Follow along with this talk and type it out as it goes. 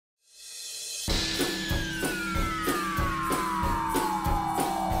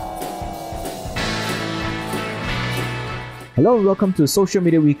Hello and welcome to Social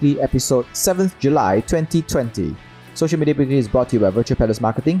Media Weekly, episode 7th July 2020. Social Media Weekly is brought to you by Virtual Peddlers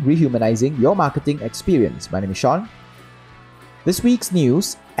Marketing, rehumanizing your marketing experience. My name is Sean. This week's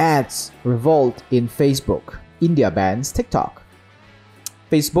news: ads revolt in Facebook. India bans TikTok.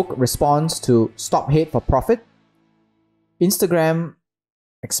 Facebook responds to Stop Hate for Profit. Instagram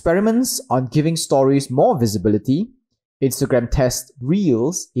experiments on giving stories more visibility. Instagram tests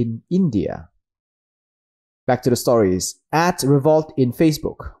Reels in India. Back to the stories. Ads revolt in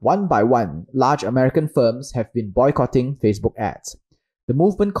Facebook. One by one, large American firms have been boycotting Facebook ads. The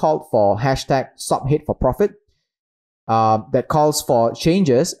movement called for hashtag Stop Hate for Profit, that calls for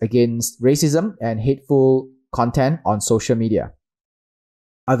changes against racism and hateful content on social media.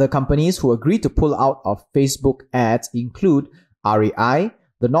 Other companies who agreed to pull out of Facebook ads include REI,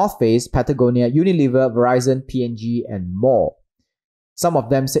 The North Face, Patagonia, Unilever, Verizon, P&G, and more. Some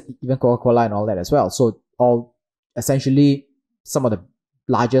of them said even Coca-Cola and all that as well. So all essentially some of the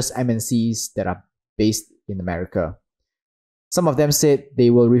largest MNCs that are based in America. Some of them said they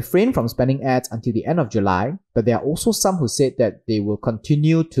will refrain from spending ads until the end of July, but there are also some who said that they will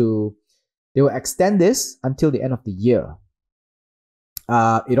extend this until the end of the year.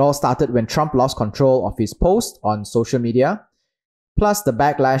 It all started when Trump lost control of his post on social media, plus the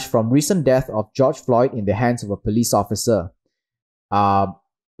backlash from recent death of George Floyd in the hands of a police officer.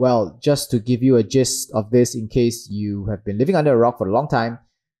 Well, just to give you a gist of this in case you have been living under a rock for a long time,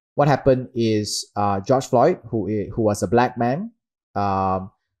 what happened is George Floyd, who was a black man,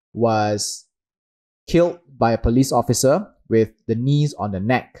 was killed by a police officer with the knees on the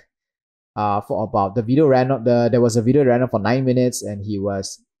neck. For about the video there was a video ran for 9 minutes, and he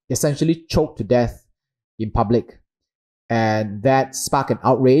was essentially choked to death in public, and that sparked an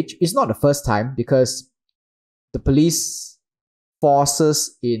outrage. It's not the first time, because the police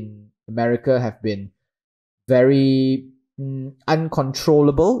forces in America have been very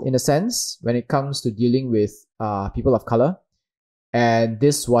uncontrollable in a sense when it comes to dealing with people of color. And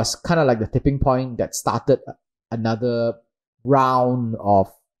this was kind of like the tipping point that started another round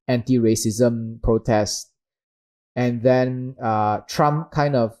of anti-racism protests. And then Trump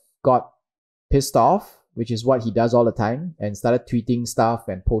kind of got pissed off, which is what he does all the time, and started tweeting stuff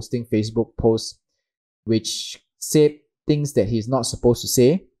and posting Facebook posts which said things that he's not supposed to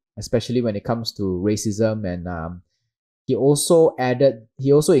say, especially when it comes to racism. And he also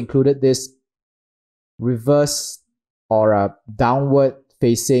included this reverse or a downward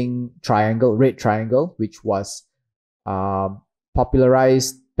facing triangle, red triangle, which was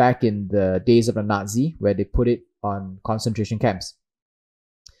popularized back in the days of the Nazi, where they put it on concentration camps.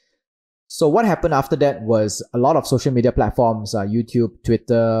 So what happened after that was a lot of social media platforms, YouTube,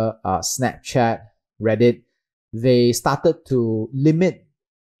 Twitter, Snapchat, Reddit, they started to limit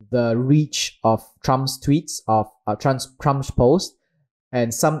the reach of Trump's tweets, of Trump's posts,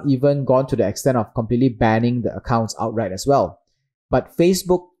 and some even gone to the extent of completely banning the accounts outright as well. But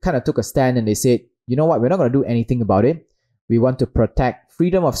Facebook kind of took a stand, and they said, you know what, we're not going to do anything about it. We want to protect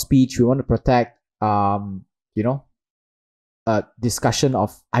freedom of speech. We want to protect, discussion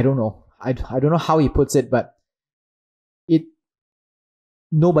of, I don't know how he puts it, but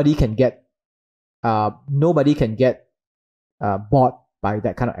nobody can get bought by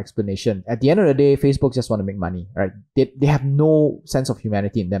that kind of explanation. At the end of the day, Facebook just want to make money, right? They have no sense of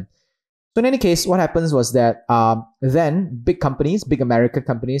humanity in them. So in any case, what happens was that then big American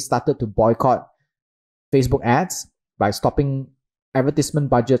companies started to boycott Facebook ads by stopping advertisement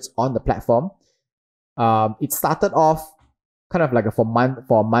budgets on the platform. It started off kind of like for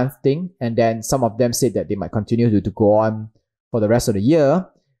a month thing, and then some of them said that they might continue to go on for the rest of the year.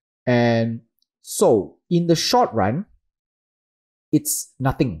 And so in the short run, it's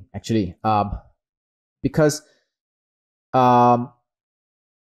nothing actually, because majority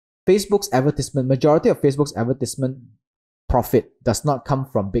of Facebook's advertisement profit does not come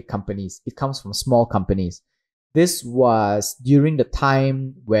from big companies. It comes from small companies. This was during the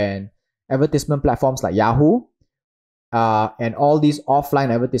time when advertisement platforms like Yahoo and all these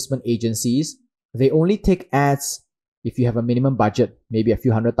offline advertisement agencies, they only take ads if you have a minimum budget, maybe a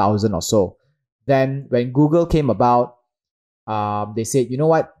few $100,000 or so. Then when Google came about, they said, you know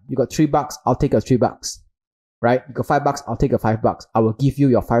what, you got $3, I'll take your $3, right? You got $5, I'll take your $5. I will give you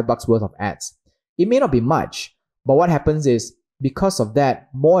your $5 worth of ads. It may not be much, but what happens is, because of that,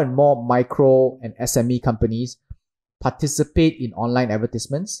 more and more micro and SME companies participate in online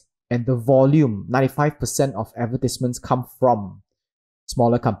advertisements, and the volume, 95% of advertisements come from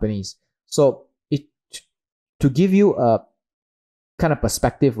smaller companies. So to give you a kind of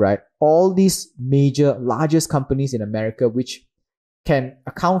perspective, right? All these largest companies in America, which can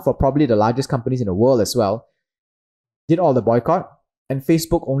account for probably the largest companies in the world as well, did all the boycott, and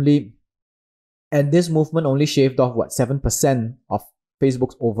this movement only shaved off 7% of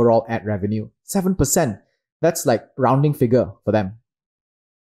Facebook's overall ad revenue. 7%. That's like rounding figure for them.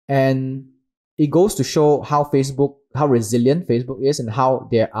 And it goes to show how resilient Facebook is and how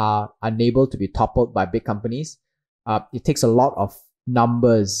they are unable to be toppled by big companies. It takes a lot of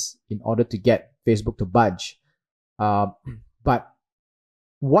numbers in order to get Facebook to budge. But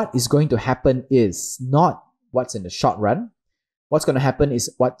what is going to happen is not what's in the short run. What's going to happen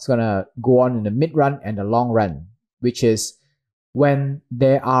is what's going to go on in the mid run and the long run, which is when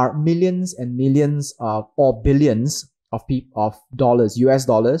there are millions and millions or billions of dollars, US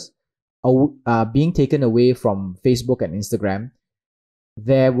dollars, being taken away from Facebook and Instagram,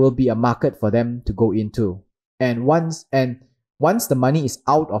 there will be a market for them to go into. And once the money is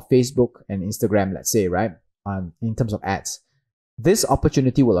out of Facebook and Instagram, let's say, right, in terms of ads, this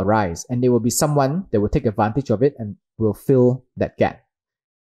opportunity will arise, and there will be someone that will take advantage of it and will fill that gap.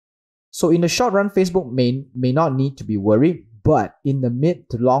 So in the short run, Facebook may not need to be worried, but in the mid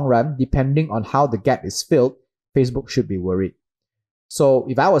to long run, depending on how the gap is filled, Facebook should be worried. So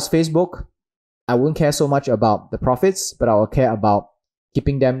if I was Facebook, I wouldn't care so much about the profits, but I will care about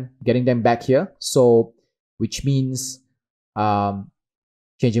getting them back here. So, which means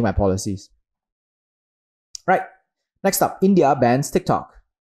changing my policies. Right. Next up, India bans TikTok.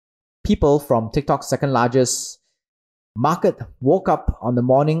 People from TikTok's second largest market woke up on the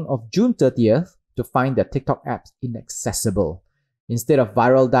morning of June 30th to find their TikTok apps inaccessible. Instead of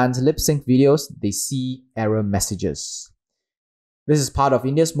viral dance lip sync videos, they see error messages. This is part of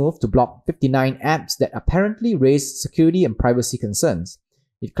India's move to block 59 apps that apparently raised security and privacy concerns.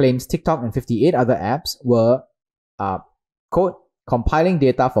 It claims TikTok and 58 other apps were, quote, compiling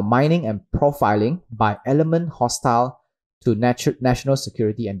data for mining and profiling by element hostile to national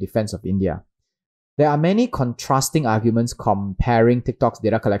security and defense of India. There are many contrasting arguments comparing TikTok's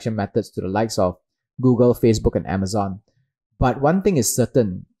data collection methods to the likes of Google, Facebook, and Amazon. But one thing is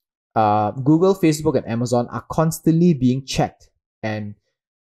certain, Google, Facebook, and Amazon are constantly being checked, and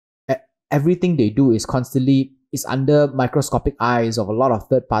everything they do is under microscopic eyes of a lot of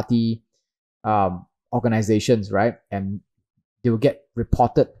third-party organizations, right? And they will get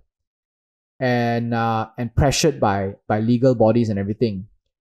reported and pressured by legal bodies and everything.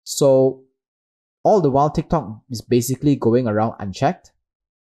 So all the while, TikTok is basically going around unchecked,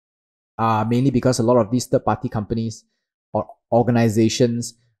 mainly because a lot of these third-party companies or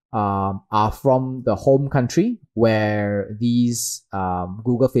organizations are from the home country where these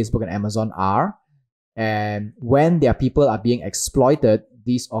Google, Facebook, and Amazon are. And when their people are being exploited,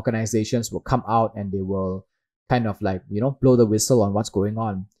 these organizations will come out and they will kind of blow the whistle on what's going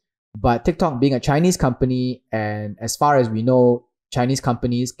on. But TikTok being a Chinese company, and as far as we know, Chinese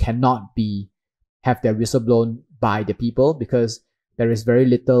companies cannot have their whistle blown by the people because there is very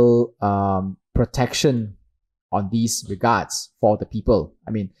little protection on these regards for the people.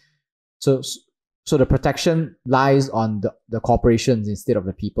 I mean, so the protection lies on the corporations instead of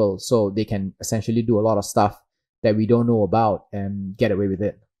the people. So they can essentially do a lot of stuff that we don't know about and get away with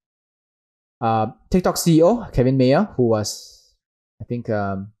it. TikTok CEO Kevin Mayer, who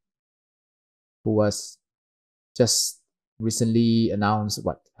was just recently announced a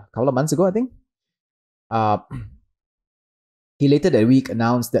couple of months ago, I think. He later that week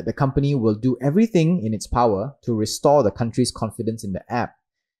announced that the company will do everything in its power to restore the country's confidence in the app.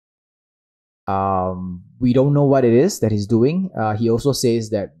 We don't know what it is that he's doing. He also says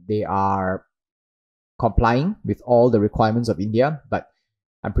that they are complying with all the requirements of India, but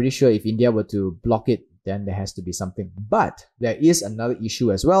I'm pretty sure if India were to block it, then there has to be something. But there is another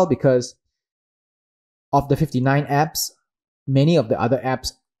issue as well, because of the 59 apps, many of the other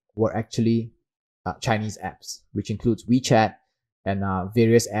apps were actually Chinese apps, which includes WeChat and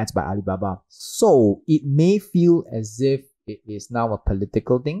various ads by Alibaba. So it may feel as if it is now a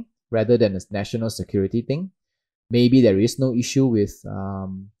political thing rather than a national security thing. Maybe there is no issue with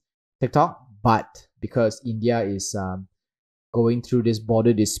TikTok, but because India is going through this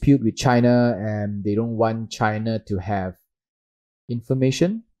border dispute with China and they don't want China to have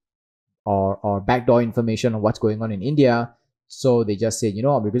information or backdoor information on what's going on in India, so they just said,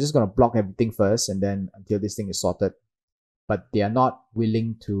 we're just going to block everything first and then until this thing is sorted. But they are not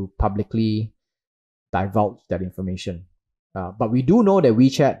willing to publicly divulge that information. But we do know that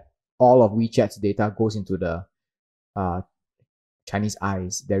WeChat, all of WeChat's data goes into the Chinese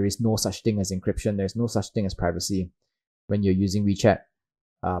eyes. There is no such thing as encryption. There's no such thing as privacy when you're using WeChat.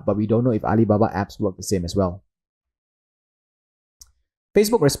 But we don't know if Alibaba apps work the same as well.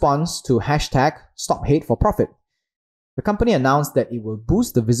 Facebook responds to hashtag Stop Hate for Profit. The company announced that it will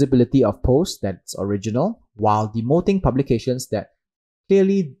boost the visibility of posts that's original while demoting publications that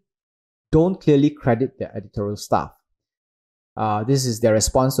don't clearly credit their editorial staff. This is their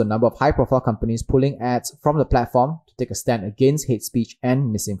response to a number of high-profile companies pulling ads from the platform to take a stand against hate speech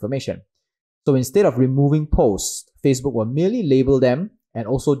and misinformation. So instead of removing posts, Facebook will merely label them and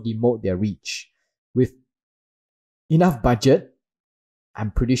also demote their reach. With enough budget,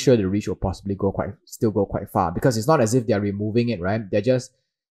 I'm pretty sure the reach will possibly still go quite far, because it's not as if they're removing it, right? They're just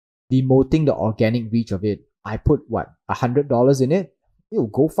demoting the organic reach of it. I put $100 in it, it'll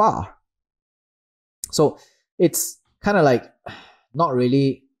go far. So it's kind of like not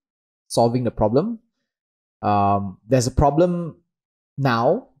really solving the problem. There's a problem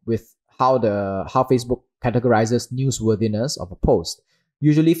now with how Facebook categorizes newsworthiness of a post.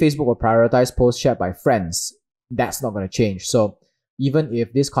 Usually Facebook will prioritize posts shared by friends. That's not going to change. So even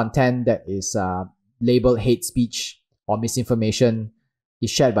if this content that is labeled hate speech or misinformation is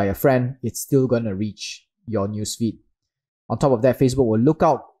shared by a friend, it's still going to reach your newsfeed. On top of that, Facebook will look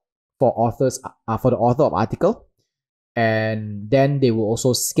out for the author of article, and then they will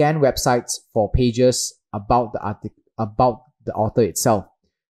also scan websites for pages about the author itself.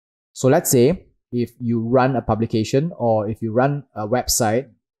 So let's say if you run a publication or if you run a website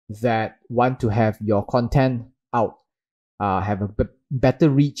that want to have your content out, have a better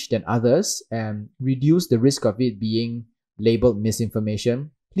reach than others and reduce the risk of it being labeled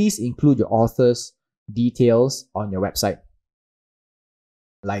misinformation, please include your author's details on your website,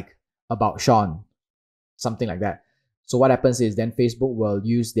 like about Sean, something like that. So what happens is then Facebook will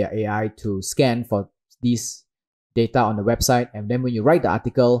use their AI to scan for these data on the website, and then when you write the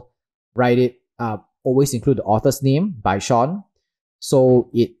article, always include the author's name by Sean, so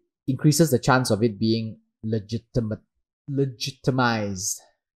it increases the chance of it being legitimized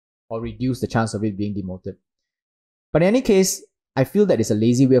or reduce the chance of it being demoted. But in any case, I feel that it's a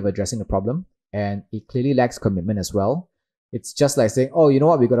lazy way of addressing the problem, and it clearly lacks commitment as well. It's just like saying, oh, you know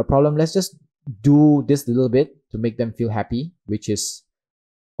what, we got a problem, let's just do this little bit to make them feel happy, which is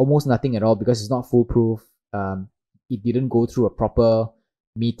almost nothing at all because it's not foolproof. It didn't go through a proper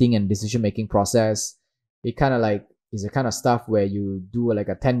meeting and decision-making process. It kind of like is the kind of stuff where you do like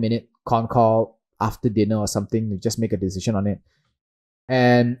a 10-minute con call after dinner or something to just make a decision on it.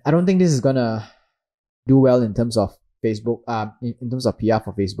 And I don't think this is gonna do well in terms of Facebook, in terms of PR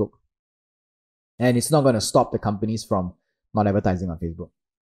for Facebook. And it's not gonna stop the companies from not advertising on Facebook.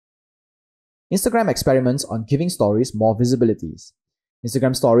 Instagram experiments on giving stories more visibilities.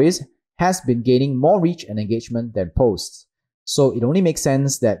 Instagram stories has been gaining more reach and engagement than posts. So it only makes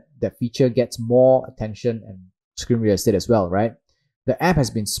sense that that feature gets more attention and screen real estate as well, right? The app has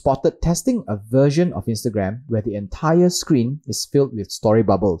been spotted testing a version of Instagram where the entire screen is filled with story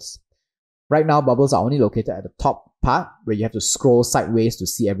bubbles. Right now, bubbles are only located at the top part where you have to scroll sideways to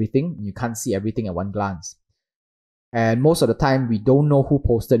see everything. And you can't see everything at one glance. And most of the time, we don't know who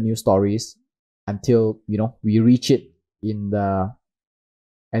posted new stories until, we reach it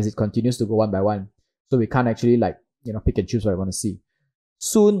as it continues to go one by one. So we can't actually pick and choose what I want to see.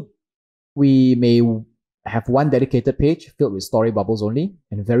 Soon, we may have one dedicated page filled with story bubbles only,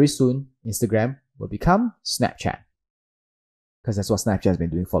 and very soon, Instagram will become Snapchat. Because that's what Snapchat has been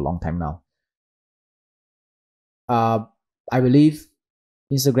doing for a long time now. I believe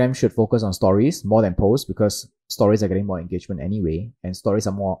Instagram should focus on stories more than posts, because stories are getting more engagement anyway, and stories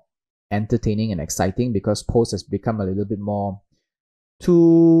are more entertaining and exciting, because posts has become a little bit more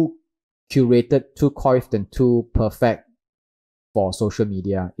too curated, too coiffed, and too perfect for social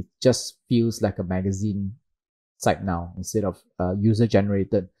media. It just feels like a magazine site now instead of a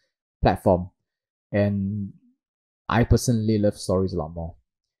user-generated platform. And I personally love stories a lot more.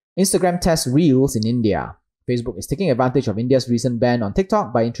 Instagram tests Reels in India. Facebook is taking advantage of India's recent ban on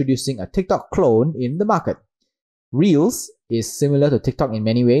TikTok by introducing a TikTok clone in the market. Reels is similar to TikTok in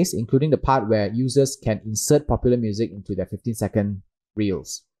many ways, including the part where users can insert popular music into their 15-second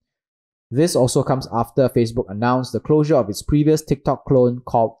Reels. This also comes after Facebook announced the closure of its previous TikTok clone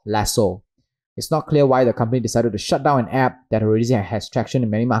called Lasso. It's not clear why the company decided to shut down an app that already has traction in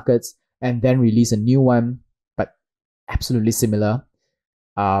many markets and then release a new one, but absolutely similar.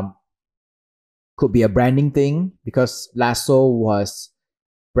 Could be a branding thing, because Lasso was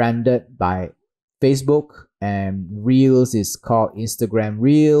branded by Facebook and Reels is called Instagram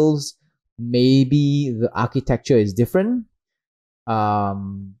Reels. Maybe the architecture is different.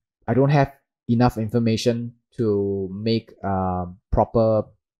 I don't have enough information to make a proper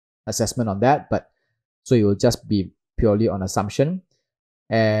assessment on that, but so it will just be purely on assumption.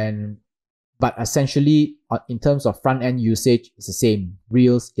 But essentially, in terms of front-end usage, it's the same.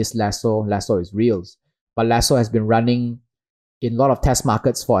 Reels is Lasso, Lasso is Reels. but Lasso has been running in a lot of test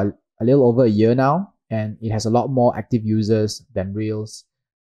markets for a little over a year now, and it has a lot more active users than Reels.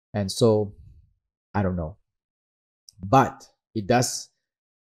 And so, I don't know. But it does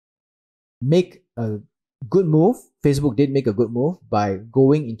make a good move. Facebook did make a good move by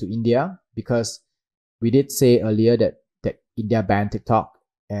going into India, because we did say earlier that India banned TikTok,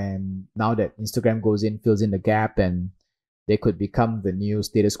 and now that Instagram goes in, fills in the gap, and they could become the new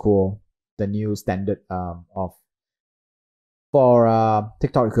status quo, the new standard for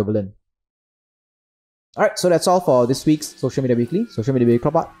TikTok equivalent. All right, so that's all for this week's Social Media Weekly. Social Media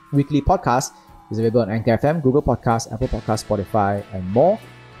Weekly podcast is available on Anchor FM, Google Podcasts, Apple Podcasts, Spotify, and more.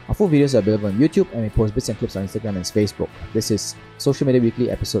 Our full videos are available on YouTube, and we post bits and clips on Instagram and Facebook. This is Social Media Weekly,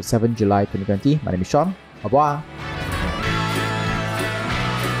 episode 7 July 2020. My name is Sean. Au revoir.